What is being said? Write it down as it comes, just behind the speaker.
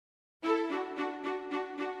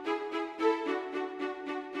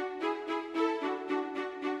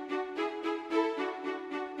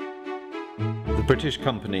The British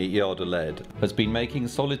company Yada Lead has been making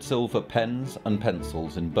solid silver pens and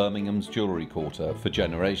pencils in Birmingham's jewellery quarter for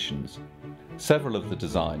generations. Several of the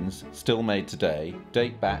designs, still made today,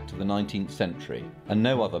 date back to the 19th century, and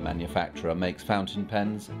no other manufacturer makes fountain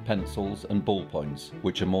pens, pencils and ballpoints,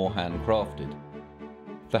 which are more handcrafted.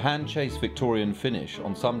 The hand-chased Victorian finish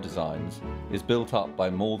on some designs is built up by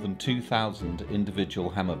more than 2,000 individual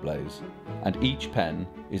hammer blows, and each pen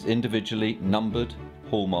is individually numbered,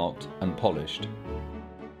 hallmarked and polished.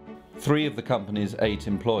 3 of the company's 8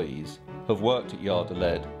 employees have worked at Yada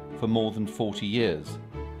Lead for more than 40 years,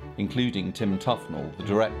 including Tim Tufnell, the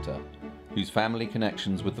director, whose family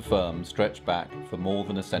connections with the firm stretch back for more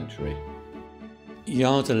than a century.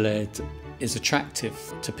 Yada Lead is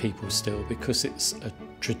attractive to people still because it's a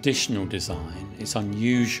traditional design. It's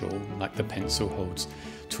unusual, like the pencil holds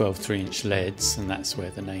 12 3-inch leads, and that's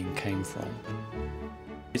where the name came from.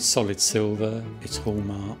 It's solid silver, it's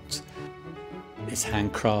hallmarked, it's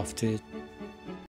handcrafted.